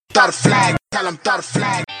Throw the flag. Tell them throw the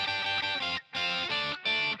flag.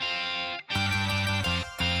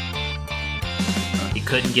 He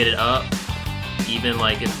couldn't get it up, even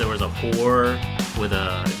like if there was a whore with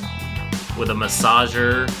a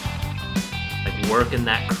massager, like working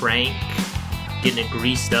that crank, getting it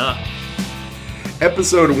greased up.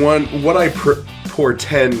 Episode 1, what I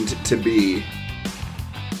portend to be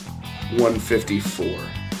 154.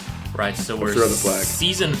 Right, so we're throw the flag.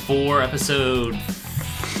 season 4, episode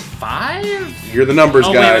 5. You're the numbers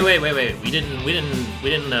guy. Wait. We didn't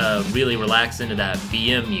really relax into that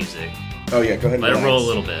BM music. Oh yeah, go ahead. And Let relax. it roll a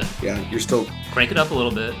little bit. Yeah, you're still Crank it up a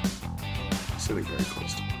little bit. sitting very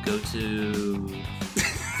close to me. Go to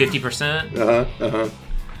 50%.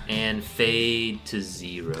 And fade to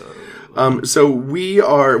 0. So we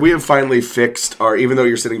have finally fixed our. Even though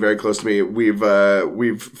you're sitting very close to me,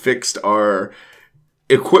 we've fixed our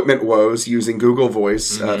equipment woes using Google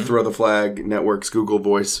Voice. Throw the Flag Network's Google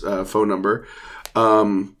Voice phone number,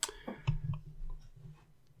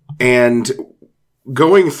 and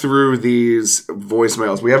going through these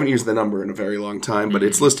voicemails. We haven't used the number in a very long time, but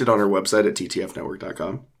it's listed on our website at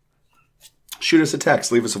ttfnetwork.com. Shoot us a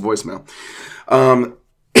text, leave us a voicemail.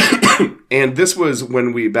 And this was there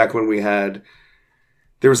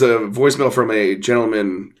was a voicemail from a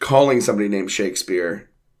gentleman calling somebody named Shakespeare,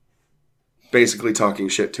 basically talking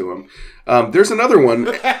shit to him. There's another one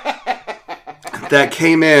that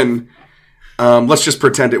came in. Let's just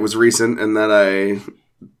pretend it was recent and that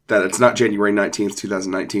it's not January 19th,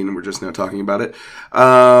 2019, and we're just now talking about it.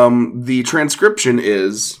 The transcription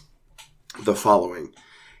is the following.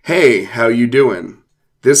 Hey, how you doing?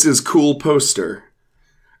 This is Cool Poster.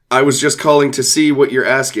 I was just calling to see what you're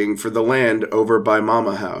asking for the land over by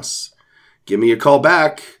Mama House. Give me a call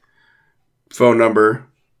back. Phone number.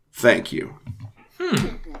 Thank you.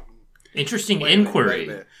 Interesting inquiry. Wait a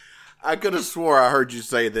minute. I could have swore I heard you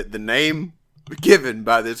say that the name given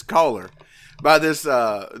by this caller, by this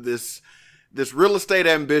real estate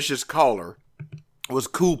ambitious caller, was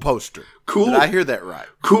Cool Poster. Cool. Did I hear that right?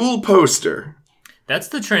 Cool Poster. That's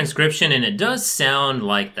the transcription, and it does sound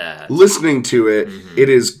like that. Listening to it, it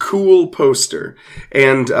is Cool Poster,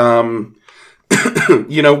 and I'll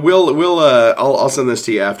send this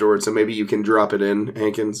to you afterwards, so maybe you can drop it in,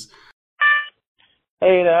 Hankins.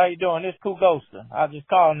 Hey there, how you doing? This Cool Ghoster. I was just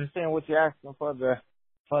calling and seeing what you're asking for the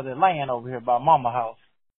land over here by Mama House.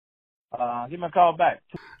 Give me a call back.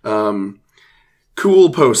 Cool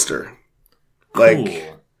Poster. Cool.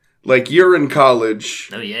 Like you're in college.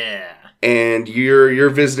 Oh yeah. And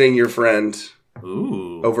you're visiting your friend.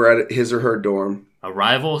 Ooh. Over at his or her dorm. A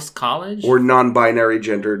rival's college? Or non-binary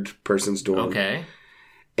gendered person's dorm. Okay.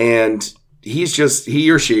 And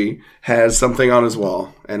he or she has something on his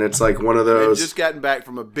wall. And it's like one of those. They've just gotten back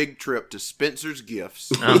from a big trip to Spencer's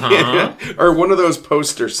Gifts. Yeah. Or one of those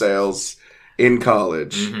poster sales in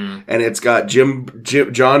college. And it's got John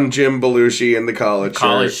Jim Belushi in the college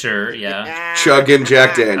shirt, yeah. Chugging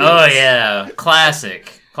Jack Daniels. Oh yeah.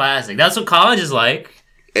 Classic. That's what college is like.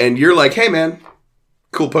 And you're like, hey man,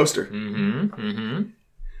 cool poster.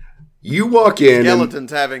 You walk in.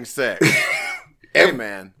 Skeletons having sex. Hey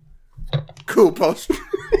man, cool poster.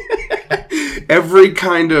 Every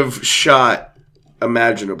kind of shot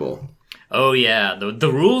imaginable. Oh yeah,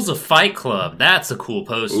 the rules of Fight Club. That's a cool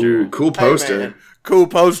poster. Ooh, cool poster. Hey, man, cool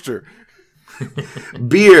poster.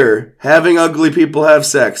 Beer, having ugly people have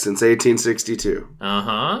sex since 1862.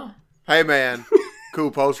 Hey man. Cool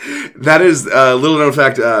poster. That is a little known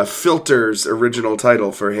fact. Filter's original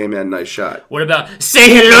title for "Hey Man, Nice Shot." What about "Say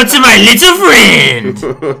hello to my little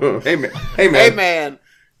friend"? Hey man. Hey man.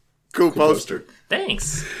 Cool poster.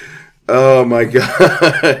 Thanks. Oh my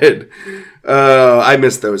god. I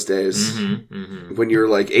miss those days when you're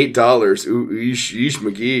like $8. Ooh, yeesh,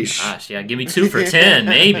 McGeesh. Gosh, yeah, give me 2 for $10,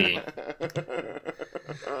 maybe.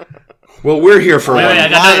 Well, we're here for wait, one. I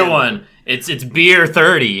got another one. It's beer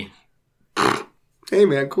 30. Hey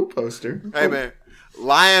man, cool poster. Hey man,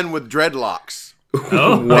 lion with dreadlocks.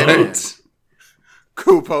 Oh, what? Hey,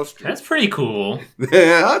 cool poster. That's pretty cool.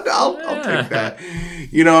 Yeah, I'll take that.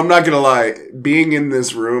 You know, I'm not gonna lie. Being in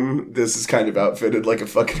this room, this is kind of outfitted like a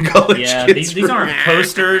fucking college. Yeah, kid's these room. aren't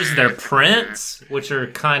posters; they're prints, which are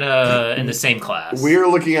kind of in the same class. We are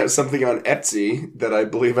looking at something on Etsy that I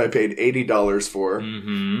believe I paid $80 for.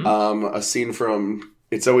 A scene from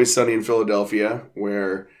It's Always Sunny in Philadelphia,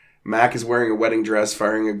 where Mac is wearing a wedding dress,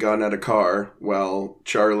 firing a gun at a car, while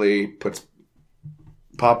Charlie puts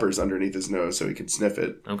poppers underneath his nose so he can sniff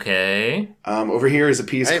it. Okay. Over here is a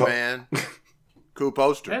piece Hey, called... man. Cool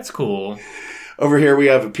poster. That's cool. Over here we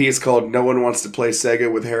have a piece called No One Wants to Play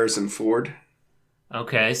Sega with Harrison Ford.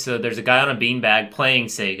 Okay, so there's a guy on a beanbag playing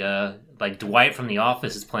Sega, like Dwight from The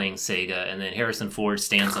Office is playing Sega, and then Harrison Ford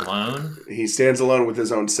stands alone. He stands alone with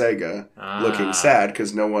his own Sega, looking sad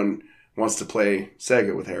because no one wants to play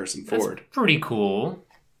Sega with Harrison Ford. That's pretty cool.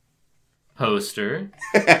 Poster.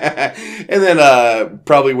 And then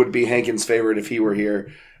probably would be Hankins' favorite if he were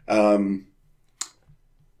here.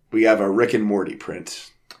 We have a Rick and Morty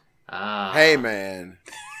print. Hey, man.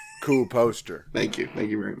 Cool poster. Thank you.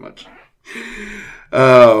 Thank you very much.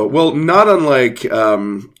 Well, not unlike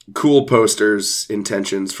Cool Poster's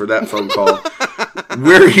intentions for that phone call,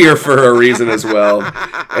 we're here for a reason as well,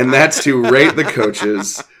 and that's to rate the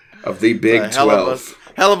coaches of the Big 12.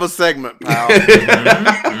 Hell of a segment, pal.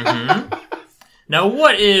 Now,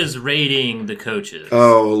 what is rating the coaches?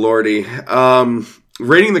 Oh, Lordy.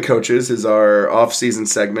 Rating the coaches is our off-season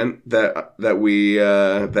segment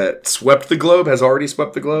that swept the globe, has already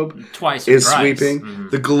swept the globe. Twice is thrice. Sweeping. Mm-hmm.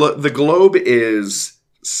 The globe is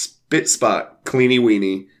spit spot, cleany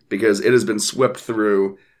weeny, because it has been swept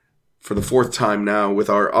through for the fourth time now with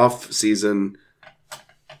our off-season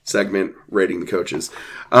segment, rating the coaches.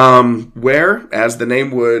 Where, as the name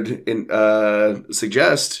would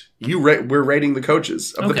suggest, we're rating the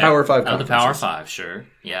coaches of the Power 5 conferences. Of the Power 5, sure.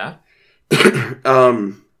 Yeah.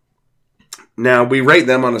 Now, we rate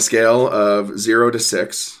them on a scale of 0 to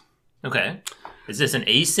 6. Okay. Is this an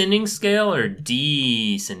ascending scale or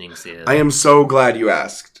descending scale? I am so glad you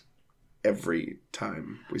asked every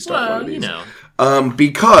time we start one of these.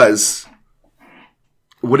 Because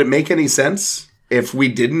would it make any sense if we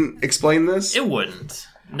didn't explain this? It wouldn't.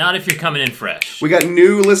 Not if you're coming in fresh. We got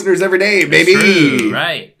new listeners every day, baby. True,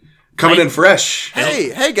 right. Coming in fresh.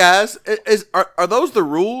 Hey guys, are those the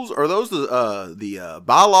rules? Are those the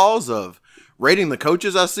bylaws of rating the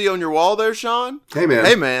coaches I see on your wall there, Sean? Hey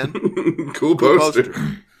man. Cool poster.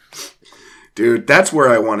 Dude, that's where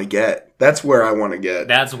I want to get. That's where you want to get.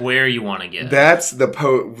 That's where you want to get. That's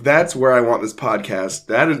where I want this podcast.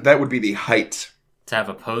 That would be the height. To have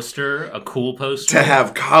a poster, a cool poster. To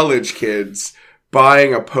have college kids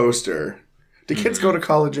buying a poster. Do kids go to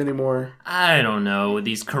college anymore? I don't know. With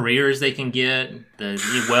these careers they can get, the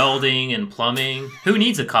welding and plumbing. Who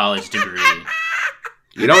needs a college degree?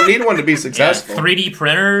 You don't need one to be successful. 3D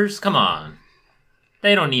printers? Come on.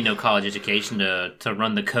 They don't need no college education to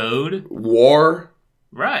run the code. War?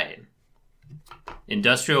 Right.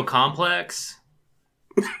 Industrial complex?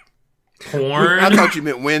 Porn? I thought you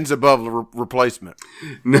meant wins above replacement.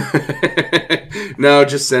 No,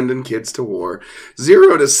 just sending kids to war.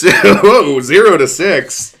 0 to 6. Whoa, 0 to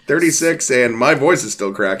 6. 36, and my voice is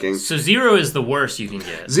still cracking. So 0 is the worst you can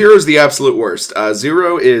get. 0 is the absolute worst.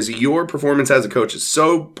 0 is your performance as a coach is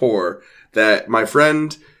so poor that, my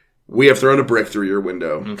friend, we have thrown a brick through your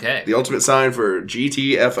window. Okay. The ultimate sign for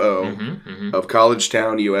GTFO of College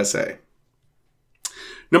Town, USA.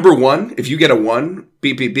 Number 1, if you get a 1,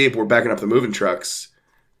 beep, beep, beep, we're backing up the moving trucks.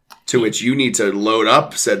 To which you need to load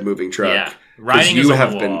up said moving truck. Yeah. Writing is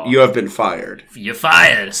on the wall. You have been fired. You're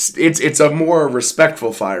fired. It's a more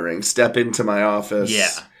respectful firing. Step into my office.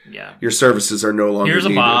 Yeah. Your services are no longer Here's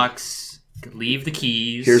needed. a box. Leave the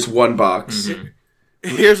keys. Here's one box.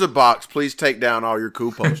 Here's a box. Please take down all your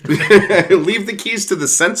cool posters. Leave the keys to the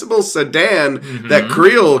sensible sedan that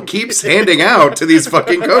Creel keeps handing out to these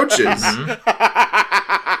fucking coaches.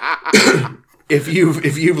 If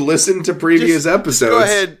you've listened to previous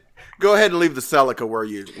episodes, go ahead and leave the Celica where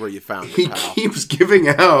you found it. He keeps giving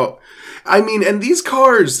out. I mean, and these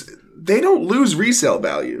cars, they don't lose resale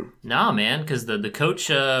value. Nah, man, because the coach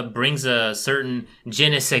brings a certain je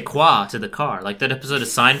ne sais quoi to the car. Like that episode of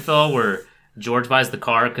Seinfeld where George buys the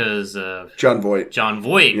car because John Voight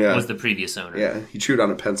was the previous owner. Yeah, he chewed on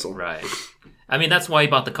a pencil. Right. I mean, that's why he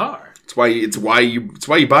bought the car. It's why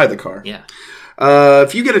you buy the car. Yeah.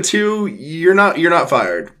 If you get a 2, you're not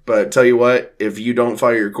fired. But tell you what, if you don't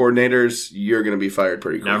fire your coordinators, you're going to be fired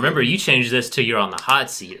pretty quickly. Now remember, you changed this to you're on the hot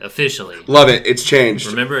seat officially. Love it. It's changed.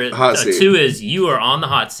 Remember, hot a seat. 2 is you are on the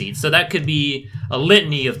hot seat. So that could be a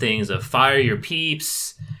litany of things: of fire your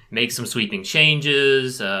peeps, make some sweeping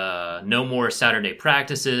changes, no more Saturday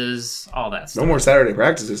practices, all that stuff. No more Saturday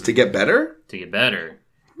practices to get better. To get better.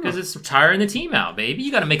 Because it's tiring the team out, baby.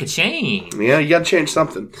 You got to make a change. Yeah, you got to change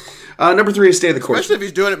something. Number 3 is stay the course. Especially if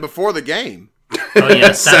he's doing it before the game. Oh,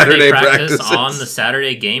 yeah. Saturday practice practices. on the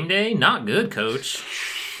Saturday game day? Not good, coach.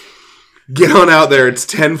 Get on out there. It's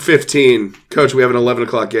 10:15. Coach, we have an 11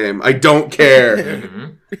 o'clock game. I don't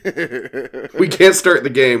care. We can't start the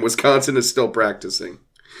game. Wisconsin is still practicing.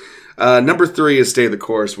 Number 3 is stay the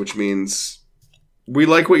course, which means we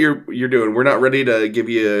like what you're doing. We're not ready to give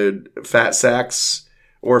you fat sacks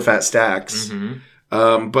or fat stacks.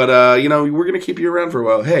 But we're going to keep you around for a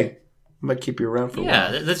while. Hey, I might keep you around for a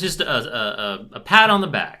while. Yeah, that's just a pat on the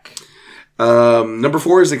back. Number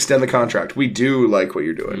 4 is extend the contract. We do like what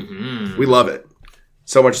you're doing. Mm-hmm. We love it.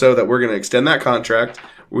 So much so that we're going to extend that contract.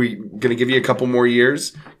 We're going to give you a couple more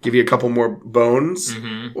years, give you a couple more bones,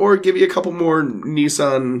 or give you a couple more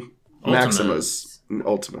Nissan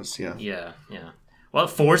Ultimas, yeah. Yeah. Well,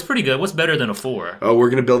 4 is pretty good. What's better than a 4? Oh, we're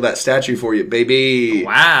going to build that statue for you, baby.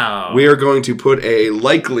 Wow. We are going to put a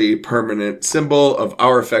likely permanent symbol of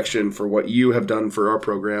our affection for what you have done for our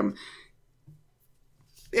program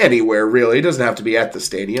anywhere, really. It doesn't have to be at the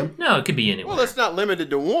stadium. No, it could be anywhere. Well, it's not limited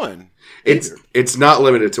to one. It's not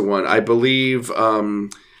limited to one. I believe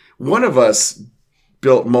one of us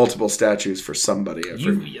built multiple statues for somebody.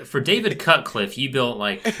 For David Cutcliffe, you built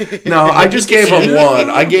like... No, I just gave him one.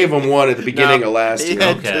 I gave him one at the beginning of last year.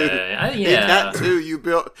 Okay. He got 2.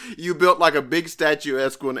 You built like a big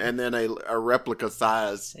statuesque one and then a replica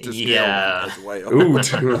size to scale as well. Ooh.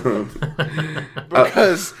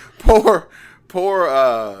 Because poor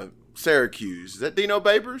Syracuse. Is that Dino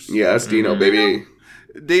Babers? Yeah, that's Dino, baby.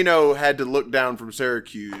 Dino had to look down from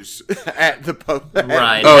Syracuse at the right.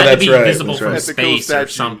 Oh, it had that's to be right. visible That's from right. space Cool or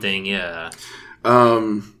something. Yeah.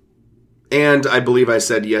 And I believe I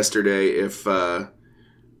said yesterday Last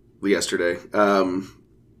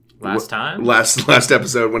time? Last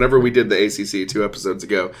episode, whenever we did the ACC 2 episodes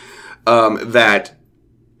ago, that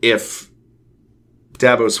if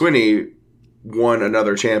Dabo Swinney won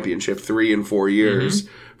another championship 3 in 4 years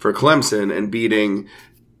for Clemson and beating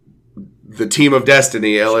the team of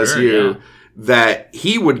destiny, LSU, that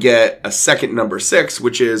he would get a second number 6,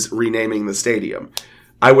 which is renaming the stadium.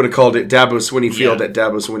 I would have called it Dabo Swinney Field at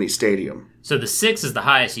Dabo Swinney Stadium. So the 6 is the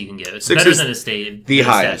highest you can get. It's 6 better is than a stadium. the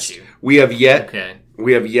highest. Statue. We have yet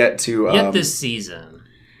to... Yet this season.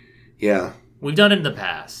 Yeah. We've done it in the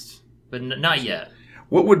past, but not yet.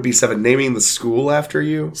 What would be 7? Naming the school after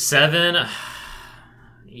you? 7?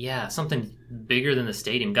 Yeah, something bigger than the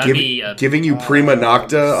stadium. Gotta be... giving you prima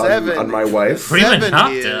nocta 7 on my wife? Prima 7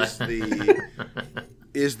 nocta.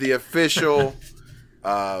 is the official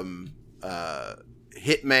hitman,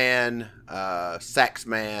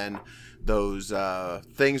 saxman, those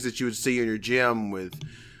things that you would see in your gym with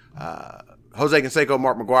Jose Canseco,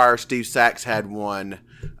 Mark McGuire, Steve Sachs had one,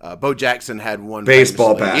 Bo Jackson had one.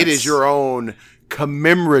 Baseball famously. bats. It is your own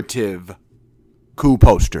commemorative cool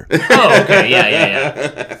poster. Oh, okay.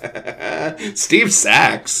 Yeah. Steve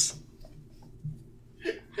Sachs.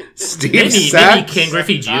 Maybe Sachs? Ken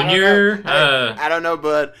Griffey Jr. I don't know,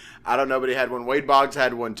 but he had one. Wade Boggs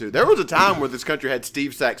had one too. There was a time where this country had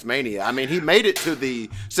Steve Sachs mania. I mean, he made it to the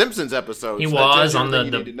Simpsons episodes. He That was tells you on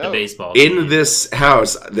everything you need to the know. baseball In team. this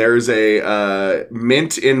house, there's a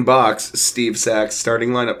mint in box Steve Sachs starting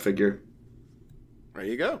lineup figure. There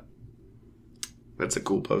you go. That's a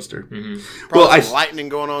cool poster. Probably some lightning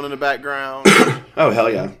going on in the background. Oh,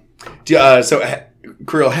 hell yeah.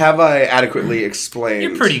 Krill, have I adequately explained?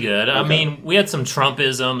 You're pretty good. I Okay. mean, we had some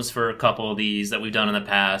Trumpisms for a couple of these that we've done in the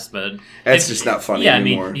past, but That's just not funny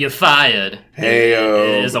anymore. I mean, you fired.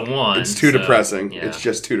 Heyo. Is a 1. It's too depressing. Yeah. It's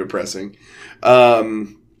just too depressing.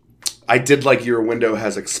 I did like your window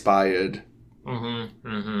has expired. Well,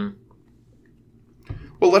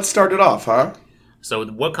 let's start it off, huh? So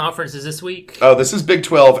what conference is this week? Oh, this is Big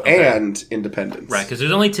 12 and Independence. Right, because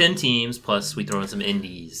there's only 10 teams, plus we throw in some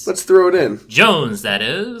indies. Let's throw it in. Jones, that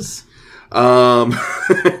is.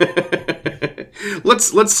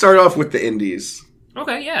 Let's start off with the indies.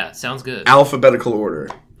 Okay, yeah, sounds good. Alphabetical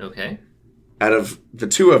order. Okay. Out of the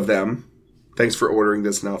 2 of them, thanks for ordering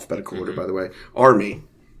this in alphabetical order, by the way. Army,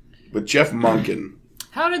 with Jeff Monken.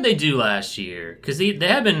 How did they do last year? Because they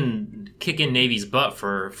have been kicking Navy's butt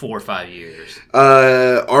for 4 or 5 years.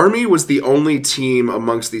 Army was the only team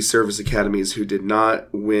amongst these service academies who did not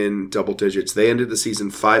win double digits. They ended the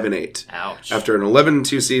season 5-8. Ouch. After an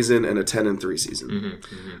 11-2 season and a 10-3 season.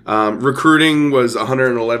 Recruiting was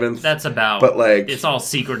 111th. That's about. But, like, it's all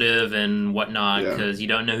secretive and whatnot Yeah. because you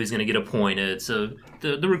don't know who's going to get appointed. So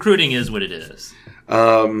the recruiting is what it is.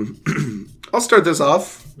 I'll start this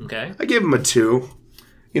off. Okay. I gave him a 2.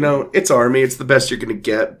 You know, it's Army. It's the best you're going to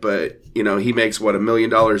get. But, you know, he makes, $1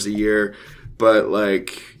 million a year. But,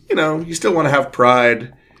 like, you know, you still want to have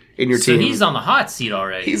pride in your team. So he's on the hot seat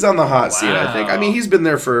already. He's on the hot seat, I think. I mean, he's been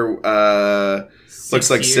there for, looks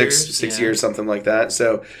like six years, something like that.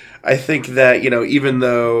 So I think that, you know, even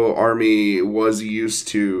though Army was used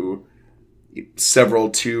to several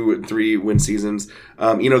 2 and 3 win seasons,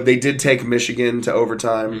 you know, they did take Michigan to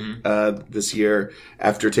overtime this year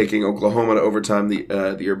after taking Oklahoma to overtime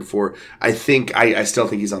the year before. I still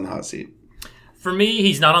think he's on the hot seat. For me,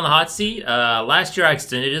 he's not on the hot seat. Last year, I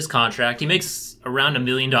extended his contract. He makes around $1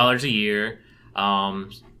 million a year.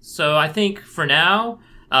 So I think for now,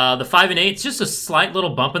 The 5-8, it's just a slight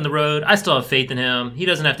little bump in the road. I still have faith in him. He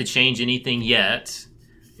doesn't have to change anything yet.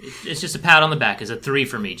 It's just a pat on the back. It's a 3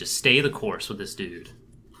 for me. Just stay the course with this dude.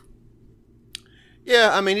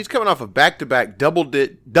 Yeah, I mean, he's coming off of back-to-back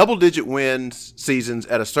double-digit wins seasons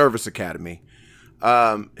at a service academy.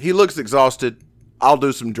 He looks exhausted. I'll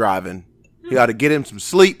do some driving. He ought to get him some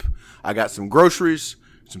sleep. I got some groceries,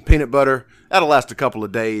 some peanut butter. That'll last a couple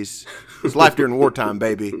of days. It's life during wartime,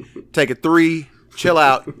 baby. Take a 3, chill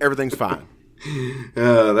out, everything's fine.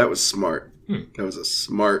 That was smart. That was a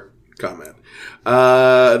smart comment.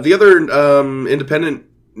 The other independent,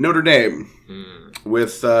 Notre Dame.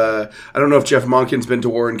 With, I don't know if Jeff Monken's been to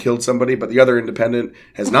war and killed somebody, but the other independent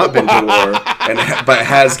has not been to war but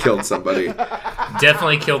has killed somebody.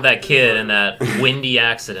 Definitely killed that kid in that windy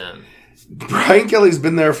accident. Brian Kelly's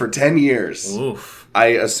been there for 10 years. Oof. I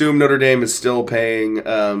assume Notre Dame is still paying.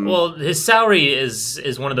 Well, his salary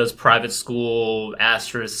is one of those private school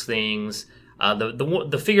asterisk things.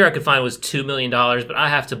 The figure I could find was $2 million, but I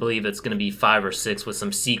have to believe it's going to be 5 or 6 with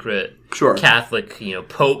some secret Catholic,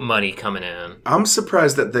 Pope money coming in. I'm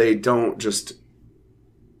surprised that they don't just.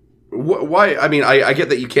 Why? I mean, I get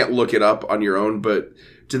that you can't look it up on your own, but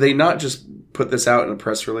do they not just put this out in a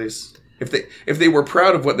press release? If they were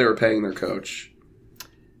proud of what they were paying their coach,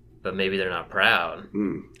 but maybe they're not proud.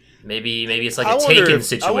 Maybe it's like a taken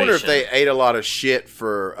situation. I wonder if they ate a lot of shit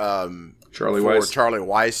for Charlie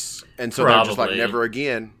Weiss, and so they're just like, never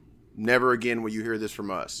again will you hear this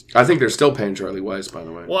from us. I think they're still paying Charlie Weiss, by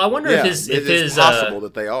the way. Well, I wonder if it's possible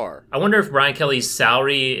that they are. I wonder if Brian Kelly's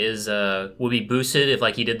salary will be boosted if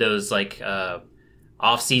like he did those like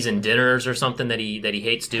off-season dinners or something that he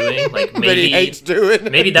hates doing. Like maybe that he hates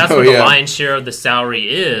doing. Maybe that's what the lion's share of the salary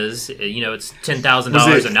is. It's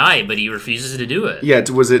 $10,000 a night, but he refuses to do it. Yeah,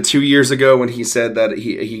 was it 2 years ago when he said that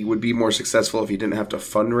he would be more successful if he didn't have to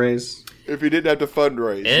fundraise? If he didn't have to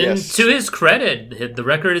fundraise, and yes. To his credit, the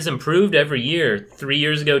record has improved every year. 3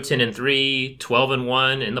 years ago, 10-3,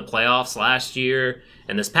 12-1 in the playoffs last year,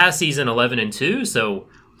 and this past season, 11-2. So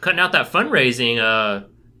cutting out that fundraising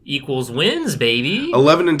equals wins, baby.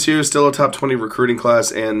 11-2, still a top 20 recruiting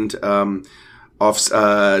class, and off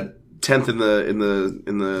 10th in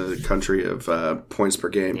the country of points per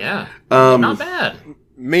game. Yeah, not bad.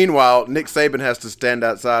 Meanwhile, Nick Saban has to stand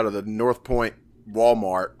outside of the North Point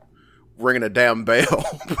Walmart ringing a damn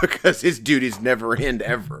bell because his duties never end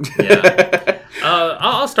ever. Yeah.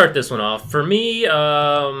 I'll start this one off. For me,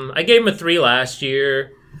 I gave him a 3 last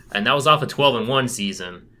year, and that was off a 12-1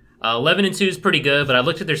 season. 11-2 is pretty good, but I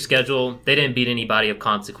looked at their schedule. They didn't beat anybody of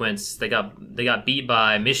consequence. They got beat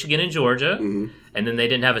by Michigan and Georgia, and then they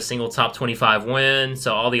didn't have a single top 25 win.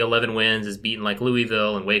 So all the 11 wins is beating like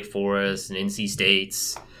Louisville and Wake Forest and NC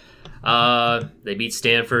States. They beat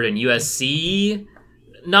Stanford and USC.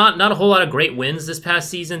 Not a whole lot of great wins this past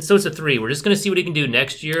season, so it's a 3. We're just going to see what he can do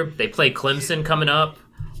next year. They play Clemson coming up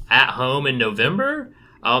at home in November.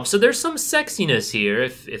 So there's some sexiness here.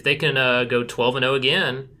 If they can go 12-0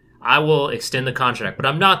 again, I will extend the contract, but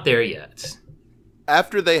I'm not there yet.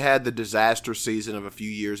 After they had the disaster season of a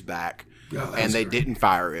few years back, and they didn't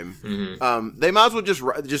fire him, they might as well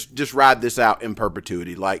just ride this out in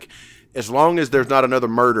perpetuity. Like, as long as there's not another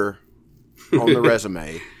murder on the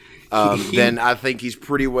resume, then I think he's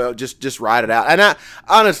pretty well just ride it out. And I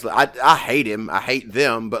honestly hate him. I hate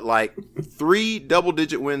them. But like 3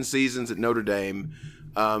 double-digit win seasons at Notre Dame,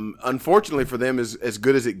 unfortunately for them, is as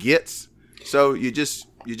good as it gets. So you just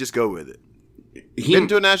go with it. Been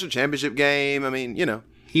to a national championship game. I mean,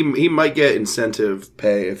 he might get incentive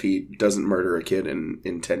pay if he doesn't murder a kid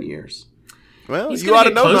in 10 years. Well, you ought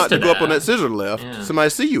to know not to go up on that scissor lift. Yeah. Somebody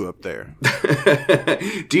see you up there.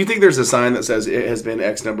 Do you think there's a sign that says it has been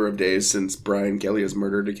X number of days since Brian Kelly has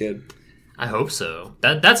murdered a kid? I hope so.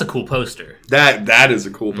 That's a cool poster. That is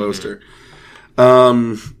a cool poster.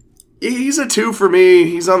 He's a 2 for me.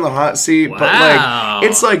 He's on the hot seat, wow. But like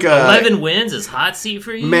it's like 11 wins is hot seat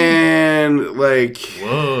for you, man. Like,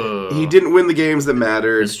 whoa, he didn't win the games that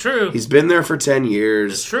mattered. It's true. He's been there for 10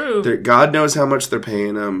 years. It's true. God knows how much they're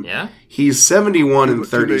paying him. Yeah, he's 71 and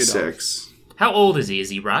 36. How old is he? Is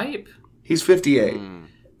he ripe? He's 58.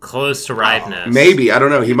 Close to ripeness. Maybe, I don't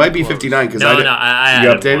know. He might be 59 because I you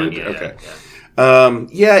updated. Yeah, okay.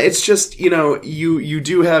 Yeah. It's just you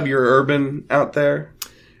do have your urban out there.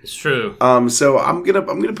 It's true. So I'm gonna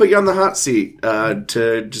put you on the hot seat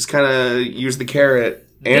to just kind of use the carrot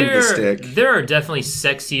and the stick. There are definitely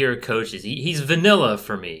sexier coaches. He's vanilla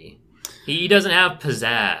for me. He doesn't have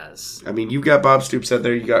pizzazz. I mean, you've got Bob Stoops out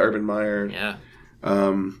there. You got Urban Meyer. Yeah.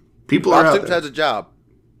 People Bob are out Stoops there. has a job.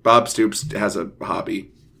 Bob Stoops has a hobby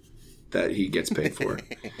that he gets paid for.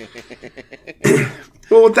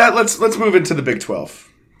 Well, with that, let's move into the Big 12.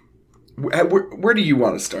 Where do you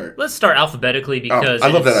want to start? Let's start alphabetically because I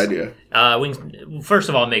love that idea. First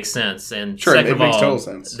of all, it makes sense, and Sure, second it of makes all, total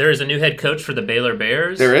sense. there is a new head coach for the Baylor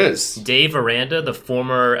Bears. There is Dave Aranda, the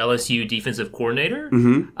former LSU defensive coordinator.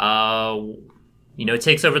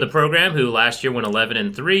 Takes over the program, who last year went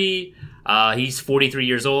 11-3. He's 43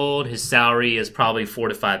 years old. His salary is probably $4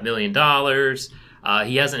 to $5 million.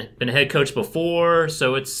 He hasn't been a head coach before,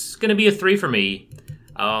 so it's going to be a 3 for me.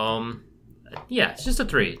 It's just a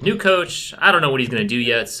 3. New coach. I don't know what he's going to do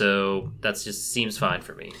yet, so that just seems fine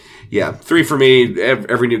for me. Yeah, 3 for me.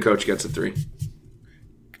 Every new coach gets a 3.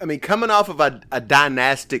 I mean, coming off of a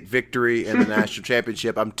dynastic victory in the national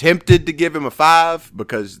championship, I'm tempted to give him a 5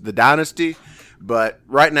 because the dynasty, but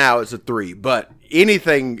right now it's a 3. But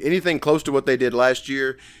anything close to what they did last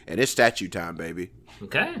year, and it's statue time, baby.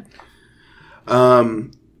 Okay.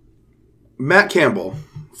 Matt Campbell,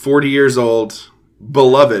 40 years old,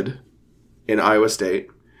 beloved in Iowa State.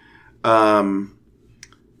 Coming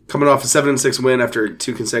off a 7-6 win after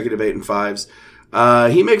 2 consecutive 8-5s.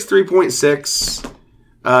 He makes 3.6.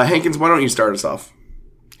 Hankins, why don't you start us off?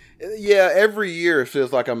 Yeah, every year it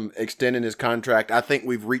feels like I'm extending his contract. I think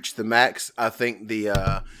we've reached the max. I think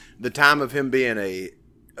the time of him being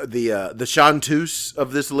the chanteuse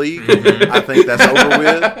of this league, I think that's over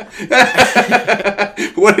with.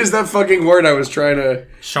 What is that fucking word I was trying to...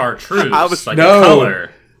 Chartreuse, a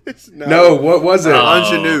color. No, what was it?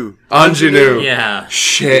 Ingenue. Yeah.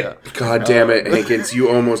 Shit. Yeah. God damn it, Hankins. You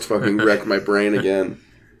almost fucking wrecked my brain again.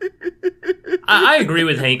 I agree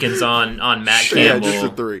with Hankins on Matt Campbell. Yeah,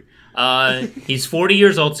 just a 3. He's 40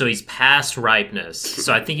 years old, so he's past ripeness.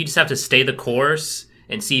 So I think you just have to stay the course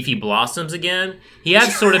and see if he blossoms again. He had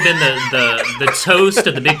sort of been the toast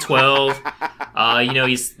of the Big 12.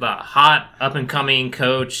 He's the hot up-and-coming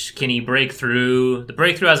coach. Can he break through? The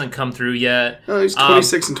breakthrough hasn't come through yet. Oh, he's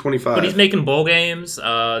 26-25. But he's making bowl games.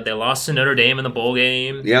 They lost to Notre Dame in the bowl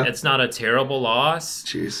game. Yeah. It's not a terrible loss.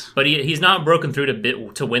 Jeez. But he's not broken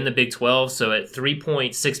through to win the Big 12, so at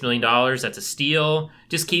 $3.6 million, that's a steal.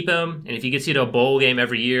 Just keep him, and if he gets you to a bowl game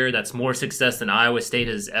every year, that's more success than Iowa State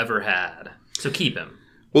has ever had. So keep him.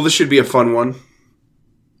 Well, this should be a fun one.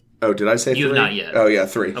 Oh, did I say 3? You have not yet. Oh, yeah,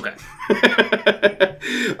 3. Okay.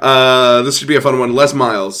 This should be a fun one. Les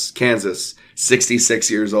Miles, Kansas, 66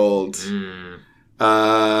 years old.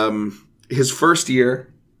 His first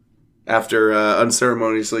year after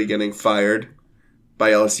unceremoniously getting fired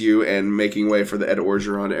by LSU and making way for the Ed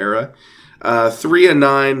Orgeron era.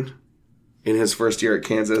 3-9 in his first year at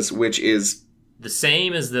Kansas, which is... the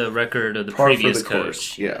same as the record of the par previous for the coach.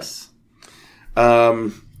 Course. Yes.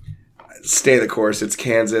 Stay the course. It's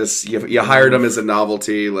Kansas. You hired him as a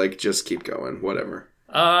novelty. Like, just keep going. Whatever.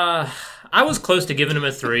 I was close to giving him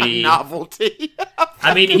a 3. Novelty.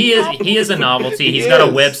 I mean, he is a novelty. He's got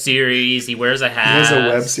a web series. He wears a hat. He has a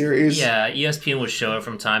web series. Yeah, ESPN would show it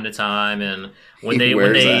from time to time, and when they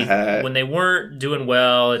weren't doing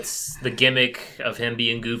well, it's the gimmick of him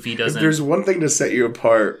being goofy. Doesn't. If there's one thing to set you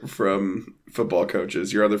apart from football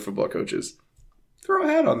coaches, your other football coaches. Throw a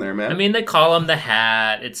hat on there, man. I mean, they call him the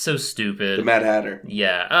Hat. It's so stupid. The Mad Hatter.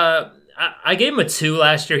 Yeah. I gave him a 2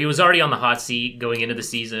 last year. He was already on the hot seat going into the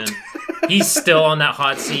season. He's still on that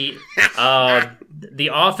hot seat. The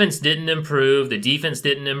offense didn't improve. The defense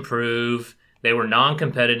didn't improve. They were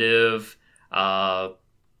non-competitive. And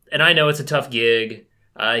I know it's a tough gig.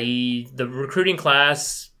 The recruiting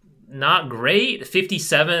class, not great.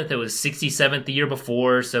 57th. It was 67th the year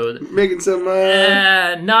before. So making some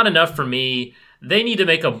not enough for me. They need to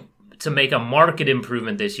make a market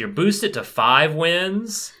improvement this year. Boost it to 5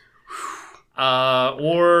 wins.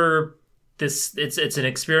 Or it's an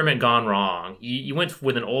experiment gone wrong. You went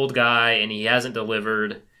with an old guy and he hasn't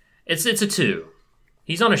delivered. It's a 2.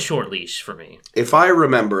 He's on a short leash for me. If I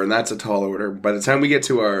remember, and that's a tall order, by the time we get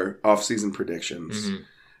to our off-season predictions, you're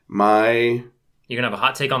gonna have a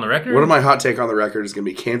hot take on the record? One of my hot take on the record is gonna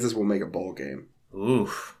be Kansas will make a bowl game.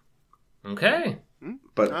 Oof. Okay.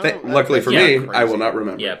 But luckily for me, crazy. I will not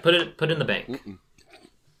remember. Yeah, put it in the bank.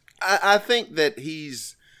 I think that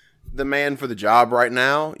he's the man for the job right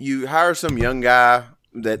now. You hire some young guy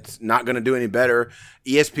that's not going to do any better.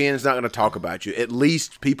 ESPN's not going to talk about you. At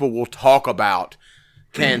least people will talk about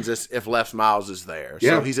Kansas if Les Miles is there.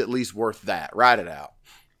 Yeah. So he's at least worth that. Write it out.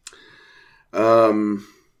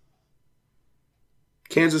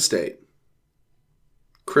 Kansas State.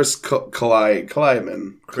 Chris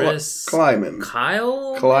Kleiman. Chris Kleiman.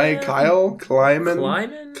 Kyle? Kleiman. Kleiman?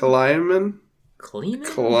 Kleiman. Kleiman?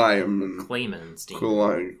 Kleiman.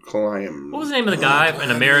 What was the name of the guy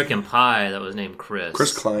in American Pie that was named Chris?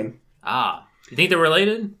 Chris Klein. Ah. You think they're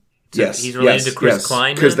related? Yes. He's related to Chris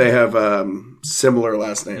Kleinman? Because they have similar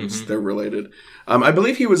last names. Mm-hmm. They're related. I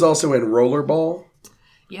believe he was also in Rollerball.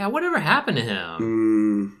 Yeah, whatever happened to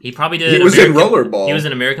him? He probably did. He was in Rollerball. He was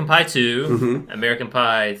in American Pie 2, American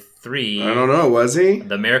Pie 3. I don't know. Was he?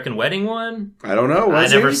 The American Wedding one? I don't know.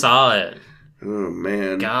 Was I never he? saw it. Oh,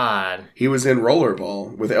 man. God. He was in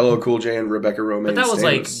Rollerball with LL Cool J and Rebecca Romijn. But that was Stamos.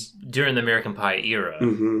 like during the American Pie era.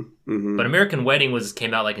 Mm-hmm. But American Wedding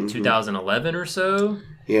came out like in 2011 or so.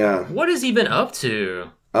 Yeah. What has he been up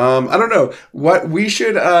to? I don't know. What we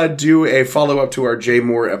should do a follow up to our Jay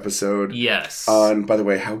Moore episode. Yes. By the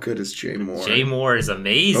way, how good is Jay Moore? Jay Moore is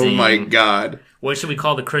amazing. Oh my god. What should we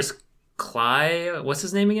call the Chris Klein? What's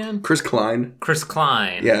his name again? Chris Klein. Chris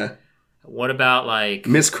Klein. Yeah. What about like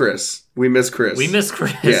Miss Chris? We miss Chris. We miss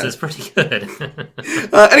Chris. Yeah. It's pretty good.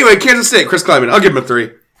 Anyway, Kansas State, Chris Kleiman. I'll give him a 3.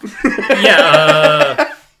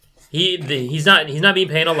 Yeah. He's not being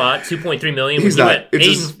paid a lot. $2.3 million. He's he not. went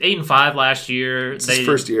It's 8-5 last year. It's his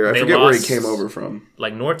first year. I forget where he came over from.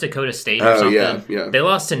 Like North Dakota State or something. Yeah. They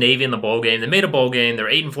lost to Navy in the bowl game. They made a bowl game. They're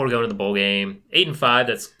 8-4 going to the bowl game.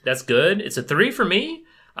 8-5. That's good. It's a 3 for me.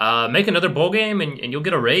 Make another bowl game and you'll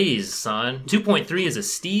get a raise, son. 2.3 is a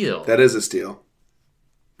steal. That is a steal.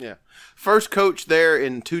 Yeah. First coach there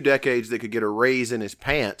in 2 decades that could get a raise in his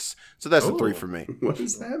pants. So that's a 3 for me. What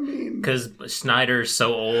does that mean? Because Snyder's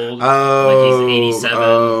so old. Oh, like he's 87.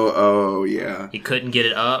 Oh, yeah. He couldn't get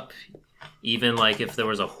it up. Even like if there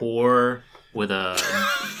was a whore with a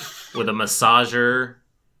massager,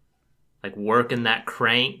 like working that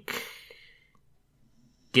crank,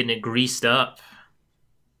 getting it greased up.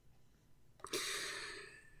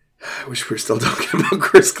 I wish we were still talking about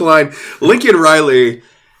Chris Klein. Lincoln Riley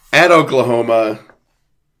at Oklahoma,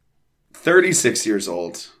 36 years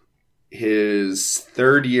old. His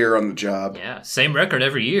 3rd year on the job. Yeah, same record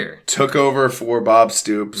every year. Took over for Bob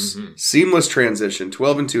Stoops. Seamless transition.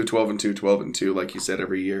 12-2, 12-2, 12-2, like you said,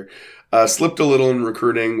 every year. Slipped a little in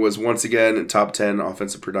recruiting. Was once again in top 10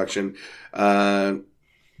 offensive production.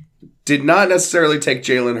 Did not necessarily take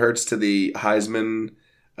Jalen Hurts to the Heisman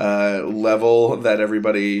level that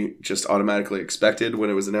everybody just automatically expected when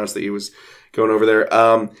it was announced that he was going over there.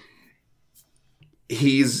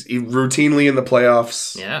 He's routinely in the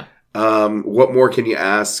playoffs. Yeah. What more can you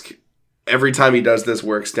ask? Every time he does this,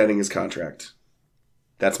 we're extending his contract.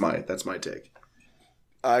 That's my take.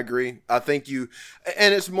 I agree. I think and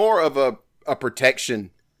it's more of a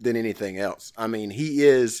protection than anything else. I mean,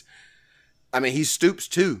 he's Stoops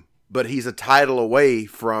too, but he's a title away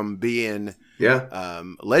from being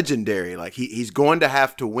legendary. Like he's going to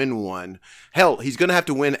have to win one. Hell, he's going to have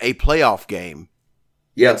to win a playoff game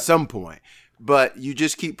at some point. But you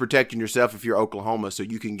just keep protecting yourself if you're Oklahoma so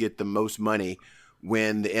you can get the most money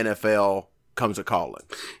when the NFL comes a-calling.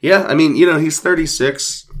 Yeah, I mean, he's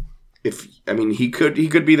 36. He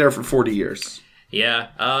could be there for 40 years. Yeah.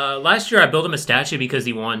 Last year I built him a statue because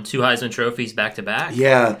he won 2 Heisman trophies back-to-back.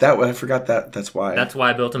 Yeah, I forgot that. That's why. That's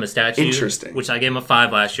why I built him a statue. Interesting. Which I gave him a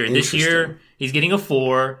 5 last year. This year, he's getting a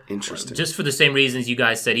 4. Interesting. Just for the same reasons you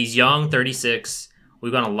guys said. He's young, 36. We're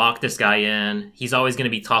going to lock this guy in. He's always going to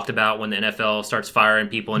be talked about when the NFL starts firing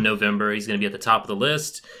people in November. He's going to be at the top of the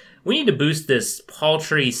list. We need to boost this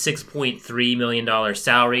paltry $6.3 million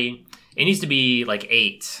salary. It needs to be like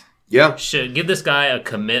 8. Yeah. Should give this guy a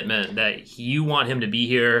commitment that you want him to be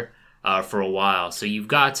here for a while. So you've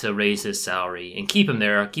got to raise his salary and keep him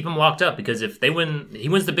there. Keep him locked up because if they win, he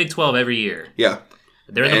wins the Big 12 every year. Yeah.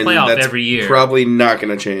 They're in the playoff every year. Probably not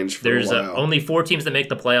going to change for There's a while. Only 4 teams that make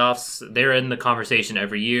the playoffs. They're in the conversation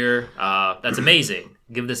every year. That's amazing.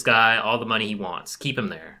 Give this guy all the money he wants. Keep him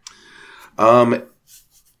there.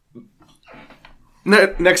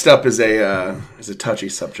 Next up is a touchy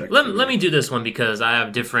subject. Let me do this one because I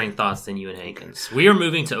have differing thoughts than you and Hankins. We are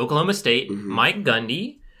moving to Oklahoma State. Mike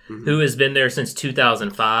Gundy, who has been there since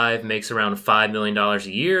 2005, makes around $5 million a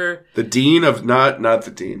year. The dean of not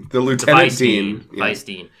the dean, the lieutenant dean. Vice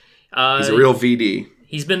dean. He's a real VD.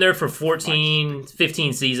 He's been there for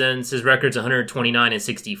 15 seasons. His record's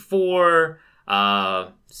 129-64.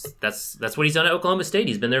 That's what he's done at Oklahoma State.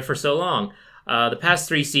 He's been there for so long. The past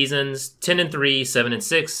 3 seasons, 10-3,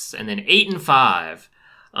 7-6, and then 8-5.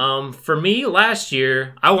 For me, last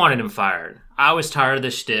year, I wanted him fired. I was tired of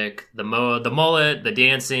the shtick, the mullet, the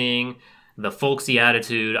dancing, the folksy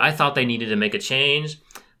attitude. I thought they needed to make a change.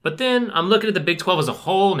 But then I'm looking at the Big 12 as a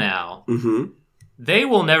whole now. Mm-hmm. They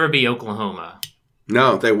will never be Oklahoma.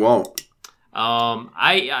 No, they won't.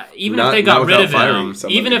 If they got rid of him,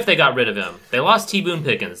 even if they got rid of him, they lost T. Boone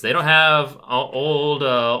Pickens. They don't have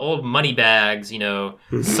old money bags,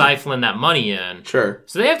 siphoning that money in. Sure.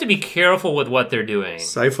 So they have to be careful with what they're doing.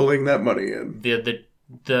 Siphoning that money in.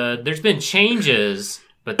 There's been changes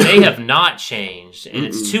but they have not changed, and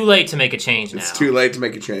it's too late to make a change now. It's too late to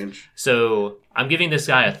make a change. So I'm giving this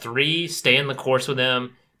guy a 3. Stay in the course with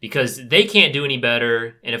him because they can't do any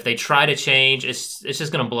better, and if they try to change, it's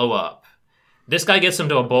just going to blow up. This guy gets them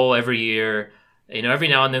to a bowl every year. Every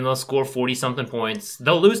now and then they'll score 40-something points.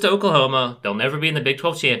 They'll lose to Oklahoma. They'll never be in the Big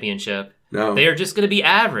 12 championship. No. They are just going to be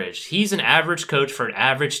average. He's an average coach for an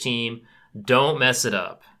average team. Don't mess it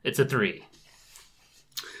up. It's a 3.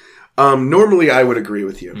 Normally, I would agree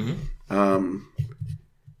with you. Mm-hmm.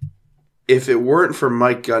 If it weren't for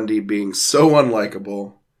Mike Gundy being so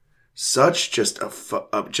unlikable, such just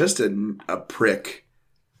a prick.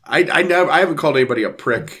 I haven't called anybody a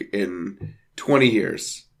prick in 20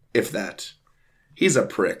 years, if that. He's a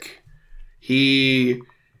prick. He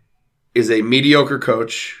is a mediocre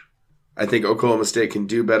coach. I think Oklahoma State can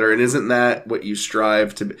do better. And isn't that what you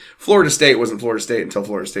strive to be? Florida State wasn't Florida State until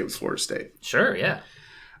Florida State was Florida State. Sure, yeah.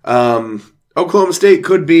 Oklahoma State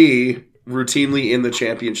could be routinely in the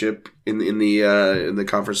championship, in the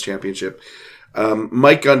conference championship.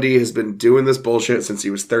 Mike Gundy has been doing this bullshit since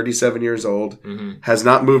he was 37 years old. Has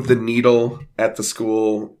not moved the needle at the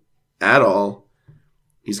school at all.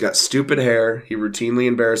 He's got stupid hair. He routinely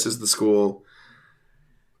embarrasses the school.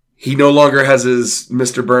 He no longer has his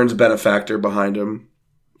Mr. Burns benefactor behind him.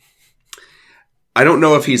 I don't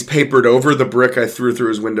know if he's papered over the brick I threw through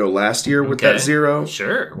his window last year with that 0.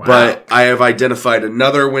 Sure. Wow. But I have identified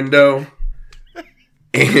another window,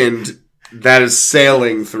 and that is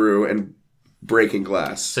sailing through and breaking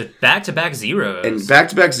glass. So back-to-back zeros. And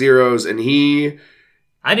back-to-back zeros, and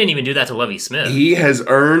I didn't even do that to Lovie Smith. he has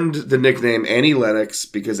earned the nickname Annie Lennox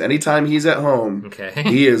because anytime he's at home, Okay.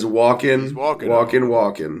 he is walking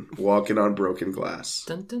on broken glass.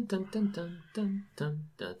 Dun, dun, dun, dun, dun, dun, dun,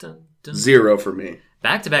 dun, dun, dun. 0 for me.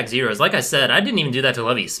 Back-to-back zeros. Like I said, I didn't even do that to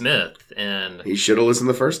Lovie Smith. And He should have listened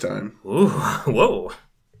the first time. ooh, whoa.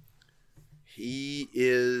 He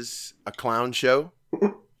is a clown show.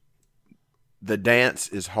 The dance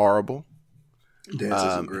is horrible. Dance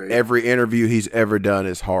isn't great. Every interview he's ever done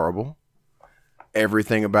is horrible.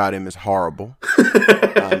 Everything about him is horrible.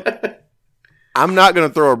 I'm not going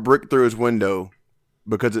to throw a brick through his window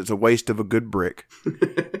because it's a waste of a good brick.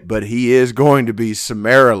 But he is going to be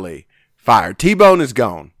summarily fired. T-Bone is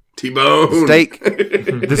gone. T-Bone.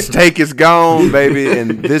 The steak is gone, baby,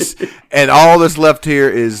 and all that's left here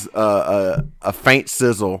is a faint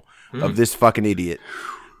sizzle of this fucking idiot.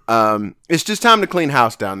 It's just time to clean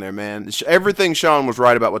house down there, man. Everything Sean was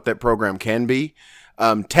right about what that program can be.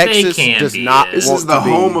 Texas does not. This is the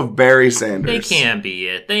home of Barry Sanders. They can't be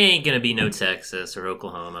it. They ain't going to be no Texas or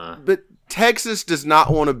Oklahoma. But Texas does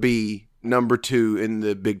not want to be number 2 in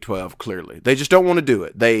the Big 12, clearly. They just don't want to do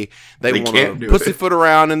it. They want to pussyfoot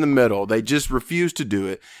around in the middle. They just refuse to do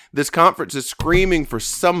it. This conference is screaming for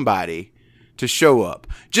somebody to show up.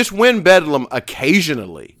 Just win Bedlam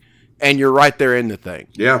occasionally, and you're right there in the thing.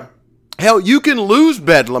 Yeah. Hell, you can lose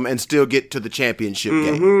Bedlam and still get to the championship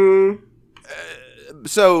game.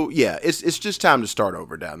 So, yeah, it's just time to start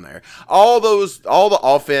over down there. All the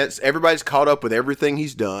offense, everybody's caught up with everything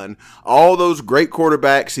he's done. All those great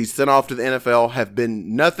quarterbacks he's sent off to the NFL have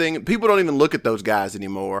been nothing. People don't even look at those guys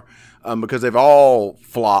anymore because they've all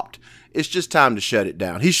flopped. It's just time to shut it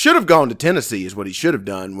down. He should have gone to Tennessee is what he should have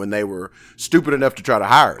done when they were stupid enough to try to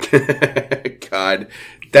hire him. God,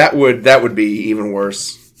 that would be even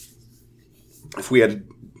worse. If we had...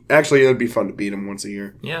 Actually, it would be fun to beat him once a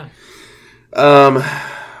year. Yeah.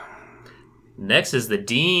 Next is the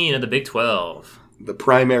dean of the Big 12. The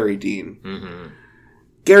primary dean.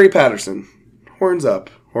 Gary Patterson. Horns up.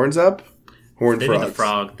 Horns up? Horn They frogs. do the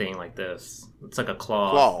frog thing like this. It's like a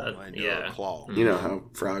claw. Claw. Yeah. Claw. You know how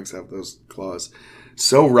frogs have those claws.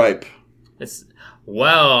 So ripe. He's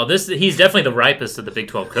definitely the ripest of the Big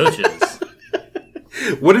 12 coaches.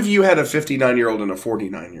 What if you had a 59-year-old and a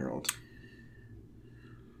 49-year-old?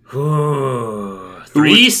 Ooh,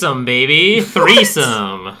 threesome, baby.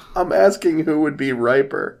 Threesome. I'm asking who would be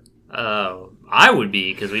riper. I would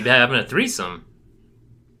be, because we'd be having a threesome.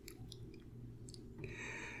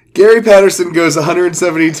 Gary Patterson goes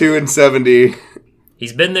 172-70.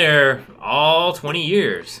 He's been there all 20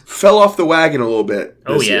 years. Fell off the wagon a little bit.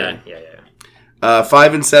 Oh, this yeah. year. Yeah.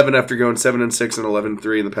 5-7 after going 7-6 and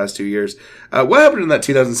 11-3 in the past 2 years. What happened in that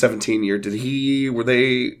 2017 year? Were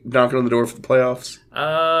they knocking on the door for the playoffs?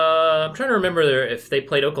 I'm trying to remember if they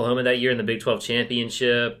played Oklahoma that year in the Big 12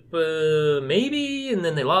 championship. Maybe, and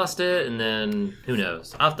then they lost it, and then who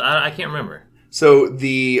knows? I can't remember. So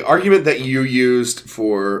the argument that you used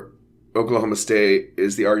for Oklahoma State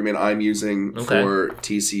is the argument I'm using for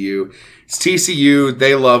TCU. It's TCU.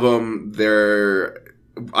 They love them.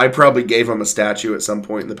 I probably gave them a statue at some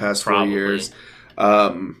point in the past 4 years.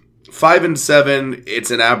 5-7,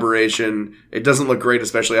 it's an aberration. It doesn't look great,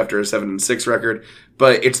 especially after a 7-6 record.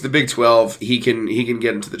 But it's the Big 12. He can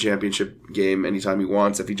get into the championship game anytime he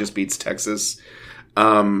wants if he just beats Texas.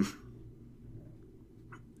 I'm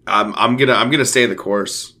gonna stay the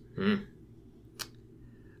course.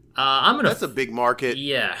 That's a big market.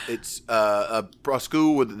 Yeah, it's a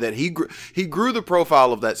school that he grew the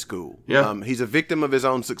profile of that school. Yeah, he's a victim of his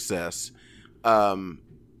own success.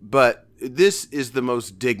 But this is the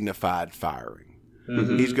most dignified firing.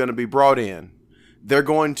 Mm-hmm. He's going to be brought in. They're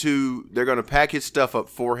going to pack his stuff up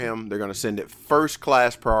for him. They're going to send it first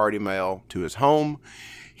class priority mail to his home.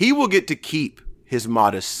 He will get to keep his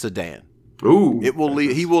modest sedan. Ooh, He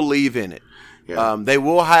will leave in it. Yeah. They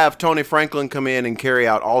will have Tony Franklin come in and carry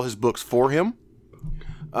out all his books for him.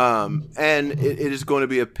 And it is going to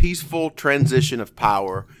be a peaceful transition of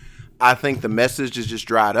power. I think the message is just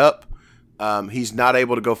dried up. He's not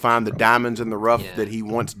able to go find the diamonds in the rough that he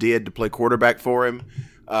once did to play quarterback for him.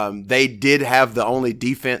 They did have the only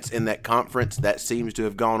defense in that conference. That seems to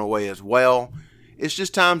have gone away as well. It's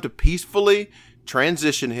just time to peacefully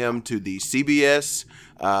transition him to the CBS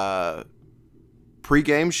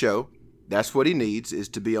pregame show. That's what he needs, is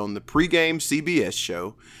to be on the pregame CBS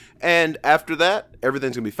show. And after that,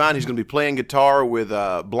 everything's going to be fine. He's going to be playing guitar with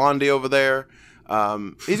Blondie over there.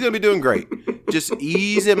 He's going to be doing great. Just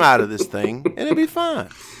ease him out of this thing, and it'll be fine.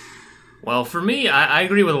 Well, for me, I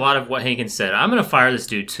agree with a lot of what Hankins said. I'm going to fire this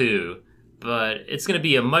dude too, but it's going to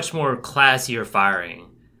be a much more classier firing.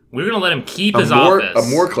 We're going to let him keep his office. A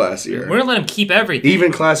more classier. We're going to let him keep everything.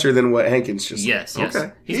 Even classier than what Hankins just Yes.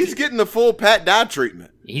 Okay. He's getting the full Pat Dye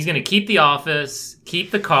treatment. He's going to keep the office,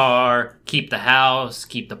 keep the car, keep the house,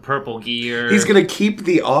 keep the purple gear. He's going to keep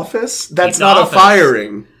the office? That's the not office. a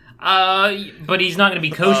firing. But he's not going to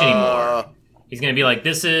be coach anymore. He's going to be like,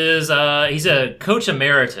 he's a coach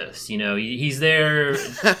emeritus. You know, he's there.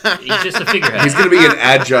 He's just a figurehead. He's going to be an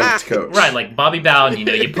adjunct coach. Right, like Bobby Bowden. You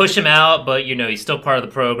know, you push him out, but, you know, he's still part of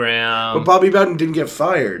the program. But Bobby Bowden didn't get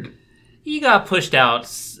fired. He got pushed out.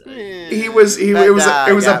 It was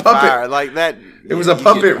a puppet. Fired. Like that. It was a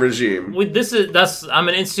puppet regime. I'm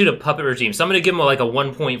an institute of puppet regime, so I'm going to give him like a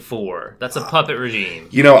 1.4. That's a puppet regime.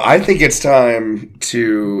 You know, I think it's time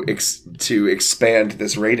to expand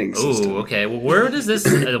this rating system. Ooh, okay. Well, where does this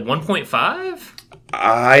 1.5?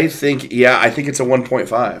 I think it's a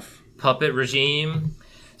 1.5. Puppet regime.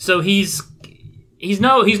 So he's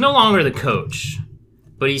no longer the coach,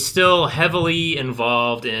 but he's still heavily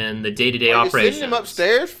involved in the day-to-day operations. Are you sending him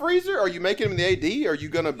upstairs, Freezer? Are you making him the AD? Are you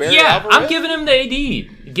going to bury Yeah, Alvarez? I'm giving him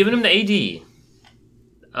the AD.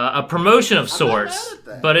 A promotion of sorts,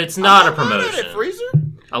 but it's not a promotion. Freezer?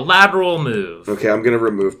 A lateral move. Okay, I'm going to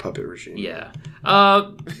remove puppet regime. Yeah.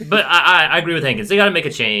 But I agree with Hankins. They got to make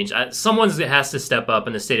a change. Someone has to step up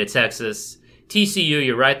in the state of Texas. TCU,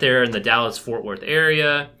 you're right there in the Dallas-Fort Worth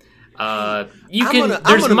area.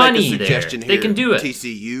 There's money there. They can do it.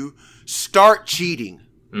 TCU, start cheating.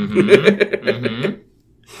 Mm-hmm.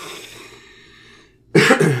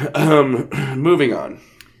 Moving on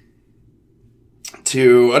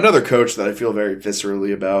to another coach that I feel very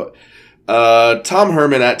viscerally about. Tom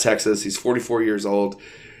Herman at Texas. He's 44 years old.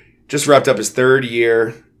 Just wrapped up his third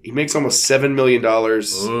year. He makes almost $7 million.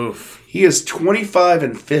 Oof. He is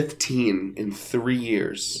 25-15 in 3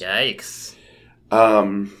 years. Yikes.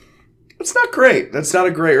 That's not great. That's not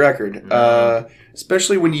a great record. No.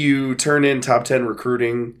 Especially when you turn in top 10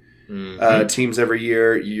 recruiting teams every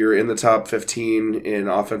year. You're in the top 15 in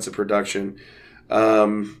offensive production.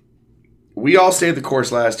 We all stayed the course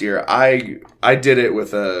last year. I did it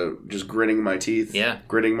with just gritting my teeth. Yeah.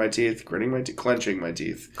 Clenching my teeth. Clenching.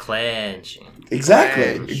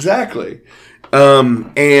 Exactly.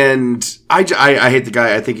 And I hate the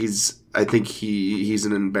guy. I think he's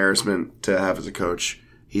an embarrassment to have as a coach.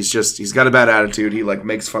 He's got a bad attitude. He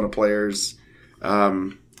makes fun of players.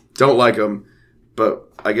 Don't like him, but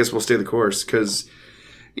I guess we'll stay the course because,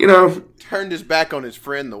 turned his back on his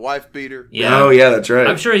friend, the wife beater. Yeah. Oh yeah, that's right.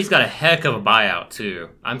 I'm sure he's got a heck of a buyout too.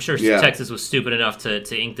 I'm sure Texas was stupid enough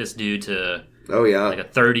to ink this dude to a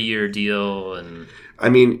 30-year deal. And I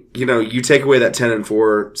mean, you take away that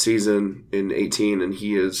 10-4 season in 18, and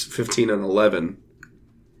he is 15-11.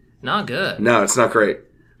 Not good. No, it's not great.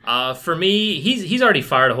 For me, he's already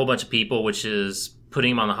fired a whole bunch of people, which is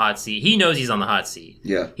putting him on the hot seat. He knows he's on the hot seat.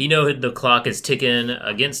 Yeah. He knows the clock is ticking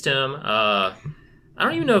against him. I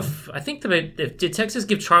don't even know did Texas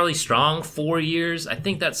give Charlie Strong 4 years? I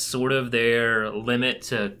think that's sort of their limit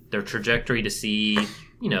to their trajectory to see.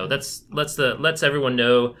 Lets everyone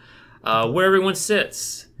know where everyone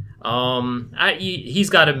sits.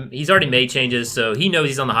 He's already made changes, so he knows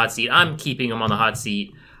he's on the hot seat. I'm keeping him on the hot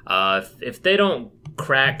seat. If they don't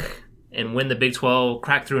crack through and win the Big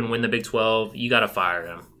 12, you got to fire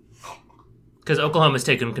him. Because Oklahoma's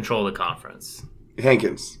taking control of the conference.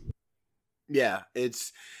 Hankins. Yeah,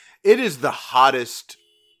 it is the hottest.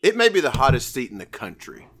 It may be the hottest seat in the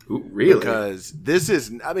country. Ooh, really? Because this is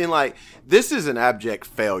an abject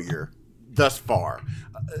failure thus far,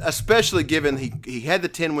 especially given he had the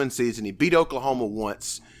 10-win season. He beat Oklahoma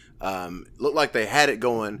once. Looked like they had it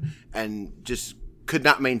going and just could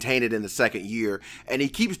not maintain it in the second year. And he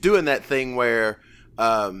keeps doing that thing where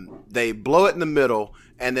they blow it in the middle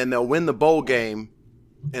and then they'll win the bowl game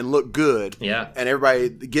and look good. Yeah. And everybody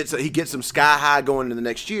gets them sky high going into the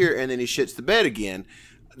next year, and then he shits the bed again.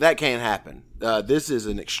 That can't happen. This is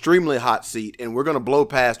an extremely hot seat, and we're going to blow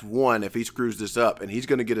past one if he screws this up, and he's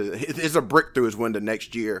going to get it's a brick through his window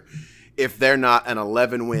next year if they're not an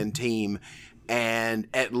 11-win team and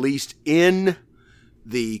at least in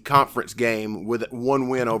the conference game with one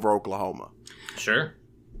win over Oklahoma. Sure.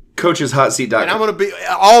 CoachesHotSeat.com. And I'm going to be,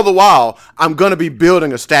 all the while, I'm going to be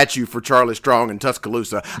building a statue for Charlie Strong in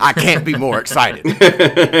Tuscaloosa. I can't be more excited.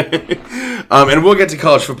 And we'll get to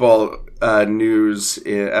college football news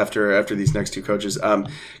after these next two coaches.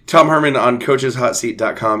 Tom Herman on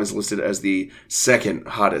CoachesHotSeat.com is listed as the second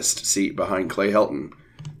hottest seat behind Clay Helton.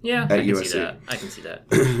 Yeah, at I can USC. see that. I can see that.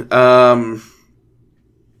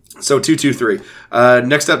 So 2-2-3.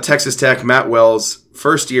 Next up, Texas Tech. Matt Wells,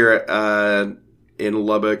 first year in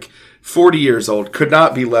Lubbock, 40 years old, could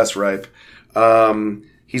not be less ripe.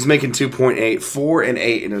 He's making 2.8,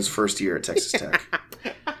 4-8 in his first year at Texas Tech.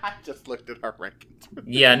 I just looked at our rankings.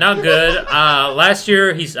 Yeah, not good. Last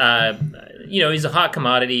year, he's a hot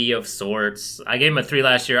commodity of sorts. I gave him a 3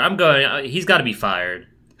 last year. He's got to be fired.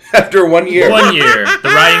 After 1 year. 1 year. The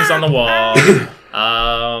writing's on the wall.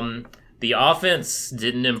 The offense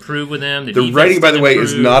didn't improve with him. The writing, by the way,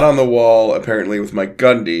 is not on the wall, apparently, with Mike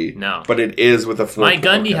Gundy. No. But it is with a 4. Mike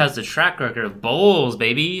Gundy has the track record of bowls,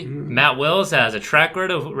 baby. Matt Wells has a track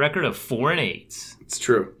record of 4-8. It's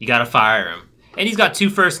true. You got to fire him. And he's got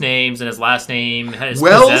 2 first names, and his last name is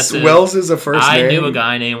Wells. possessive. Wells is a first name. I knew a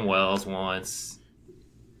guy named Wells once.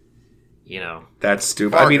 That's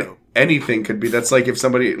stupid. Fargo. I mean, anything could be. That's like if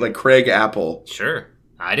somebody, like Craig Apple. Sure.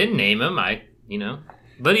 I didn't name him.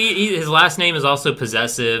 But his last name is also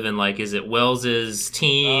possessive, and is it Wells's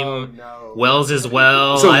team? Oh, no. Wells as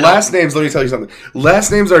well. So last names, let me tell you something.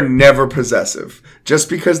 Last names are never possessive. Just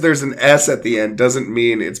because there's an S at the end doesn't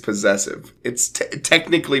mean it's possessive. It's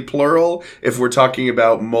technically plural if we're talking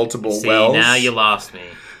about multiple Wells. Now you lost me.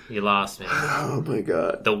 Oh my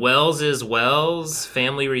God. The Wells is Wells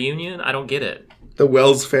family reunion? I don't get it. The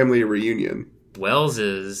Wells family reunion. Wells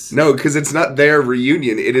is... No, because it's not their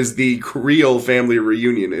reunion. It is the Creel family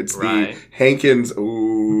reunion. It's right. The Hankins...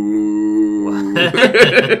 Ooh.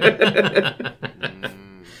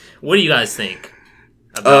 What do you guys think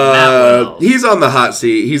about Matt Wells? He's on the hot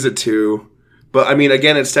seat. He's a 2. But, I mean,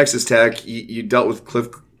 again, it's Texas Tech. You dealt with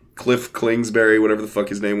Cliff Kingsbury, whatever the fuck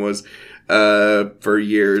his name was, for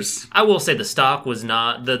years. I will say the stock was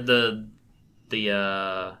not... The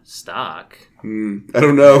stock... I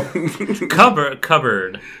don't know.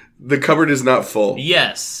 Cupboard. The cupboard is not full.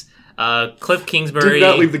 Yes. Cliff Kingsbury... Did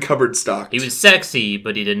not leave the cupboard stocked. He was sexy,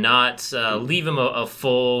 but he did not leave him a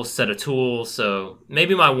full set of tools. So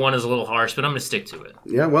maybe my 1 is a little harsh, but I'm going to stick to it.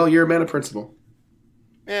 Yeah, well, you're a man of principle.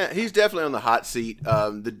 Yeah, he's definitely on the hot seat.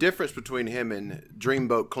 The difference between him and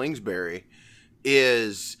Dreamboat Kingsbury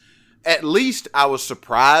is, at least I was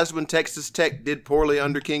surprised when Texas Tech did poorly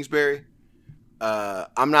under Kingsbury.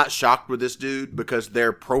 I'm not shocked with this dude because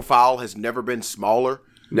their profile has never been smaller.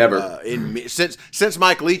 Never. Since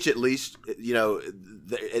Mike Leach, at least,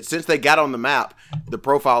 since they got on the map, the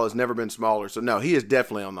profile has never been smaller. So, no, he is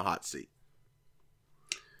definitely on the hot seat.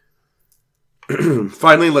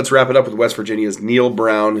 Finally, let's wrap it up with West Virginia's Neil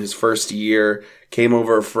Brown. His first year came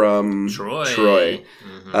over from Troy.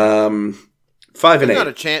 Mm-hmm. 5-8. There's not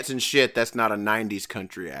a chance in shit that's not a 90s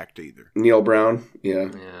country act either. Neil Brown?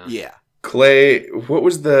 Yeah. Clay, what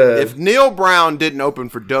was the... If Neil Brown didn't open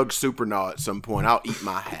for Doug Supernaw at some point, I'll eat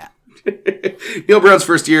my hat. Neil Brown's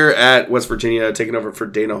first year at West Virginia, taking over for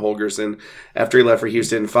Dana Holgerson after he left for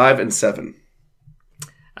Houston, 5-7.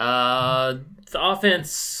 The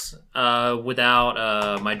offense,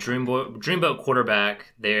 without my dreamboat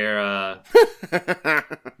quarterback,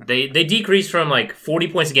 they decreased from 40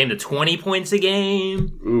 points a game to 20 points a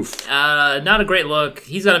game. Oof. Not a great look.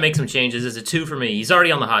 He's got to make some changes. It's a 2 for me. He's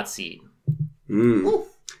already on the hot seat. Oof.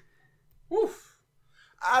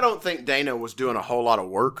 I don't think Dana was doing a whole lot of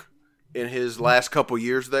work in his last couple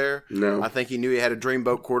years there. No. I think he knew he had a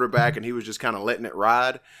dreamboat quarterback, and he was just kind of letting it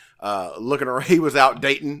ride. Looking around, he was out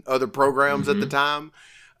dating other programs at the time.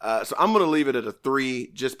 So I'm going to leave it at a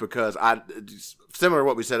 3 just because similar to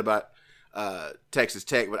what we said about Texas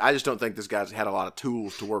Tech, but I just don't think this guy's had a lot of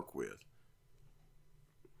tools to work with.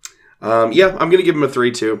 Yeah, I'm going to give him a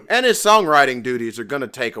 3 too. And his songwriting duties are going to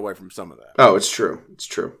take away from some of that. Oh, it's true. It's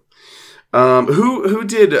true. Who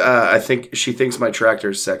did, I think she thinks my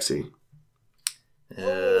tractor's sexy?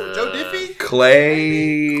 Joe Diffie?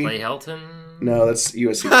 Clay Helton? No, that's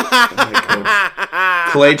USC.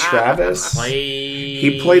 Clay Travis?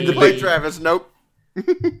 He played the Clay big... Travis, nope.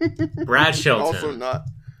 Brad Shelton. Also not.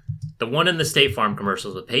 The one in the State Farm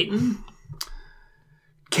commercials with Peyton?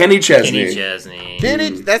 Kenny Chesney.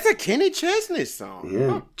 That's a Kenny Chesney song. Yeah.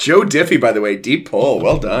 Huh. Joe Diffie, by the way, deep pull.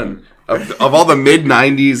 Well done. Of all the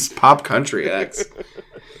mid-90s pop country acts.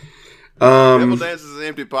 Devil Dances in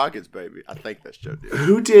Empty Pockets, baby. I think that's Joe Diffie.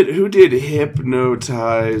 Who did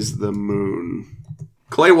Hypnotize the Moon?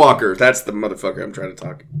 Clay Walker. That's the motherfucker I'm trying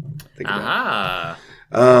to think about.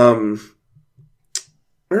 All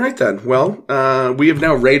right, then. Well, we have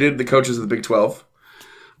now rated the coaches of the Big 12.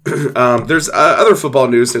 There's other football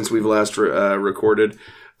news since we've last recorded.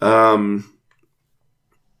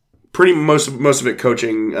 Pretty most of it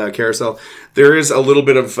coaching carousel. There is a little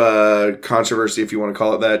bit of controversy, if you want to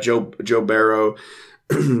call it that. Joe Barrow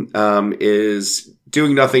is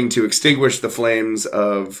doing nothing to extinguish the flames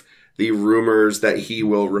of the rumors that he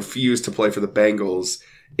will refuse to play for the Bengals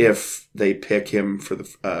if they pick him for the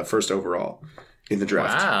first overall in the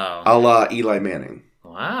draft. Wow. A la Eli Manning.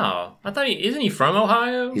 Wow. I thought isn't he from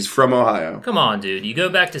Ohio? He's from Ohio. Come on, dude. You go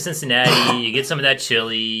back to Cincinnati, you get some of that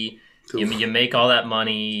chili, you make all that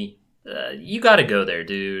money. You got to go there,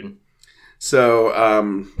 dude.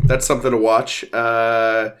 So that's something to watch.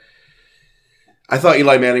 I thought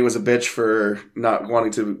Eli Manning was a bitch for not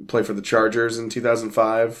wanting to play for the Chargers in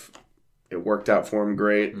 2005. It worked out for him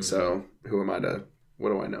great. Mm-hmm. So who am I to? What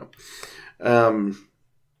do I know?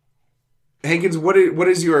 Hankins, what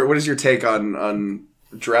is your take on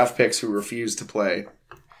draft picks who refuse to play?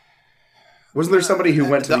 Wasn't there somebody who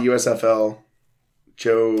went to the USFL?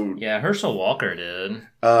 Joe... Yeah, Herschel Walker did.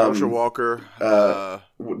 Herschel Walker. The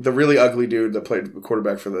really ugly dude that played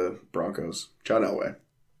quarterback for the Broncos. John Elway.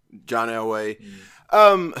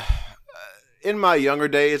 In my younger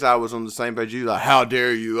days, I was on the same page as you. Like, how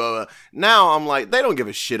dare you? Now I'm like, they don't give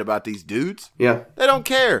a shit about these dudes. Yeah. They don't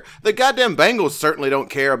care. The goddamn Bengals certainly don't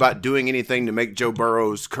care about doing anything to make Joe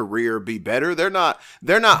Burrow's career be better. They're not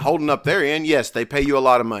holding up their end. Yes, they pay you a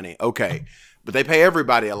lot of money. Okay. But they pay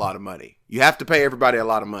everybody a lot of money. You have to pay everybody a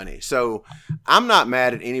lot of money. So I'm not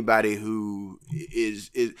mad at anybody who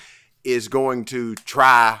is going to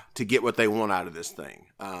try to get what they want out of this thing.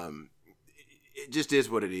 It just is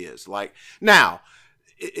what it is. Like, now,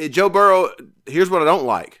 Joe Burrow, here's what I don't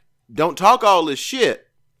like. Don't talk all this shit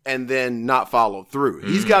and then not follow through.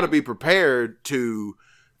 Mm-hmm. He's got to be prepared to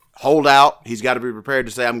hold out. He's got to be prepared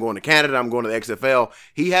to say, I'm going to Canada, I'm going to the XFL.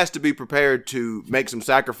 He has to be prepared to make some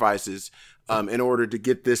sacrifices in order to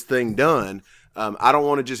get this thing done. I don't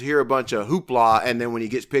want to just hear a bunch of hoopla, and then when he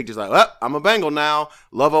gets picked, he's like, well, I'm a Bengal now.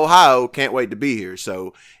 Love Ohio. Can't wait to be here.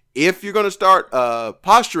 So if you're going to start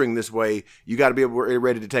posturing this way, you got to be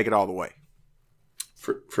ready to take it all the way.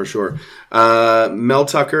 For sure. Mel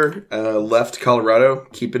Tucker left Colorado,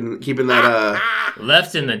 keeping that...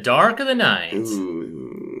 left in the dark of the night.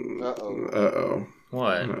 Uh-oh.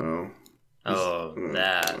 What? Uh-oh. Oh,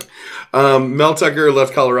 that. Mel Tucker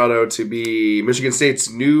left Colorado to be Michigan State's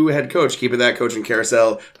new head coach, keeping that coaching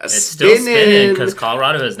carousel It's still spinning because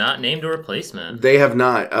Colorado has not named a replacement. They have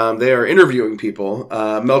not. They are interviewing people.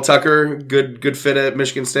 Mel Tucker, good fit at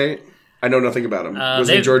Michigan State. I know nothing about him. Was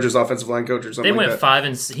he Georgia's offensive line coach or something? He went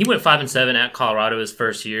 5-7 at Colorado his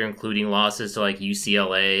first year, including losses to like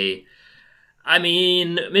UCLA. I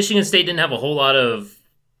mean, Michigan State didn't have a whole lot of.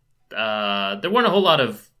 There weren't a whole lot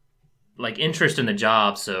of like interest in the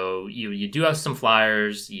job, so you do have some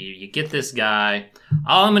flyers. You get this guy.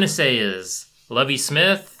 All I'm gonna say is Lovie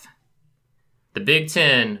Smith, the Big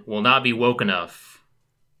Ten will not be woke enough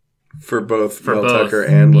for Mel Tucker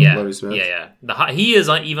and Lovie Smith. Yeah. He is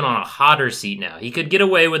even on a hotter seat now. He could get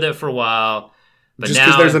away with it for a while, but just now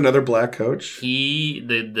because there's another black coach.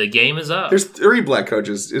 The game is up. There's 3 black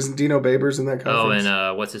coaches. Isn't Dino Babers in that conference? Oh,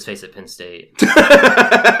 and what's his face at Penn State?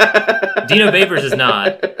 Dino Babers is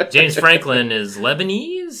not. James Franklin is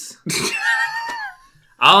Lebanese?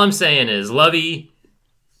 All I'm saying is, Lovey,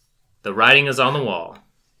 the writing is on the wall.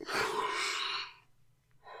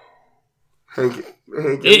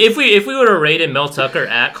 If we would have rated Mel Tucker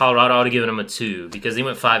at Colorado, I would have given him a 2 because he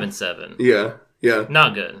went 5-7. Yeah.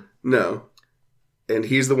 Not good. No. And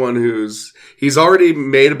he's the one he's already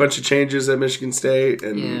made a bunch of changes at Michigan State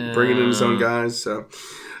and bringing in his own guys. So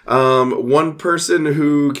One person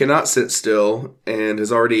who cannot sit still and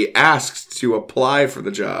has already asked to apply for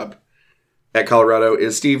the job at Colorado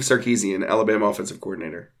is Steve Sarkisian, Alabama offensive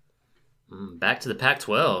coordinator. Back to the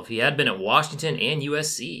Pac-12. He had been at Washington and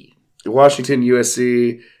USC. Washington,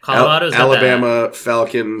 USC, Colorado's got Alabama,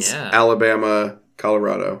 Falcons, Alabama,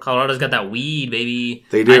 Colorado. Colorado's got that weed, baby.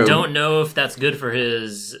 They do. I don't know if that's good for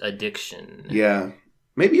his addiction. Yeah.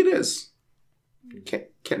 Maybe it is.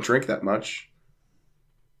 Can't drink that much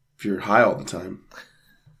if you're high all the time.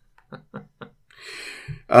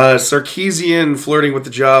 Sarkisian flirting with the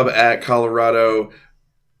job at Colorado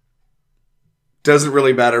doesn't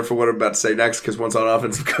really matter for what I'm about to say next because one's an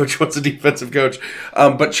offensive coach, one's a defensive coach.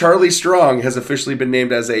 But Charlie Strong has officially been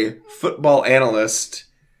named as a football analyst.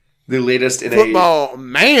 The latest in football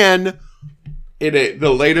man.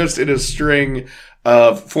 The latest in a string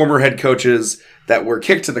of former head coaches that were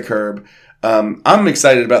kicked to the curb. I'm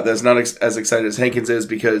excited about this, not as excited as Hankins is,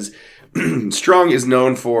 because Strong is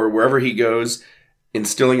known for, wherever he goes,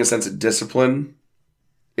 instilling a sense of discipline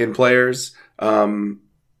in players,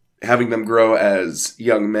 having them grow as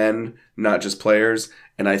young men, not just players.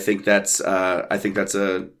 And I think that's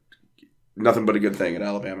a nothing but a good thing at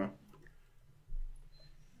Alabama.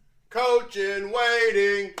 Coaching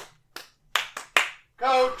waiting.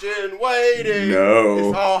 Coaching waiting. No.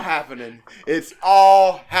 It's all happening. It's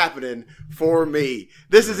all happening for me.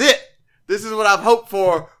 This is it. This is what I've hoped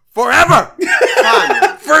for forever.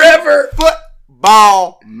 Forever.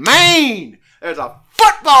 Football Maine. There's a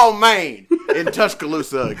football Maine in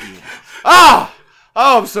Tuscaloosa again. Oh,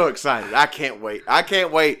 I'm so excited. I can't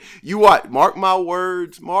wait. You what? Mark my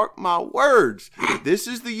words. Mark my words. This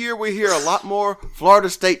is the year we hear a lot more Florida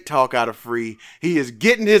State talk out of Free. He is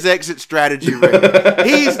getting his exit strategy ready.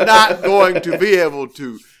 He's not going to be able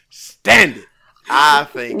to stand it. I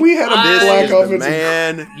think we had a black offensive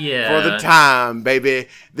man for the time, baby.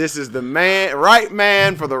 This is the right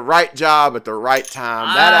man for the right job at the right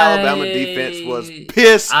time. That Alabama defense was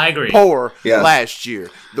piss poor last year.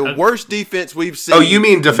 The worst defense we've seen. Oh, you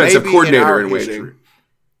mean defensive coordinator in waiting?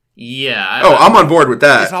 Yeah. I'm on board with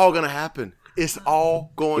that. It's all going to happen. It's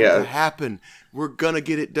all going to happen. We're going to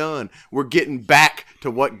get it done. We're getting back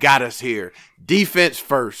to what got us here. Defense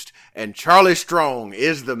first. And Charlie Strong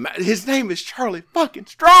is his name is Charlie fucking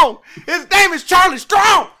Strong. His name is Charlie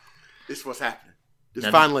Strong. This is what's happening. It's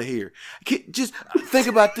finally here. Just think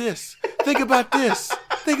about this. Think about this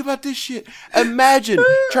shit. Imagine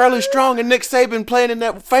Charlie Strong and Nick Saban playing in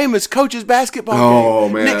that famous coach's basketball game. Oh,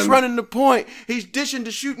 man. Nick's running the point. He's dishing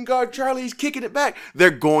to shooting guard Charlie. He's kicking it back.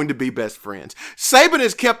 They're going to be best friends. Saban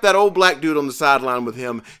has kept that old black dude on the sideline with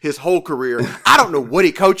him his whole career. I don't know what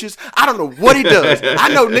he coaches. I don't know what he does. I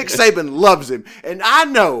know Nick Saban loves him. And I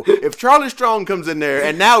know if Charlie Strong comes in there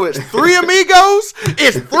and now it's three amigos.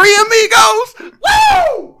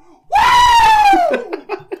 Woo!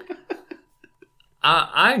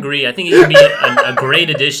 I agree. I think he can be a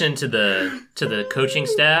great addition to the coaching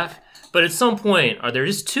staff. But at some point, are there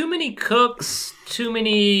just too many cooks, too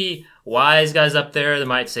many wise guys up there that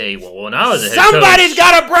might say, well, when I was a head coach... Somebody's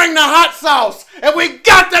got to bring the hot sauce, and we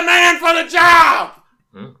got the man for the job!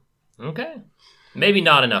 Okay. Maybe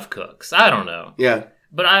not enough cooks. I don't know. Yeah.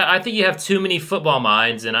 But I think you have too many football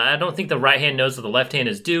minds, and I don't think the right hand knows what the left hand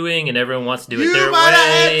is doing, and everyone wants to do it their way. You might have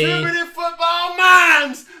had too many football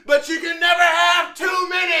minds, but you can never have too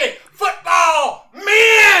many football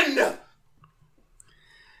men!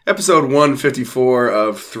 Episode 154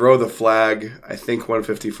 of Throw the Flag. I think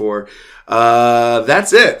 154.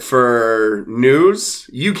 That's it for news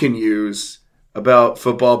you can use about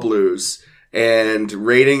football blues and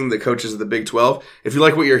rating the coaches of the Big 12. If you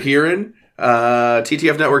like what you're hearing...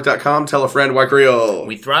 TTFnetwork.com. Tell a friend. Why Creole.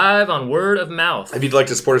 We thrive on word of mouth. If you'd like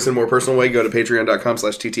to support us in a more personal way, go to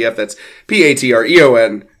patreon.com/TTF. That's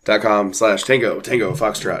patreon.com/Tango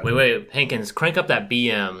Foxtrot. Wait. Hankins, crank up that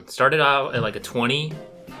BM. Start it out at like a 20.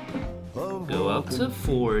 Go up to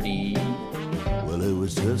 40. Well, it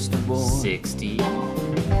was just a boy 60.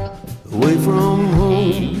 away from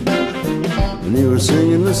home. And you were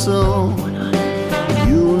singing the song.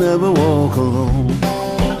 You'll never walk alone.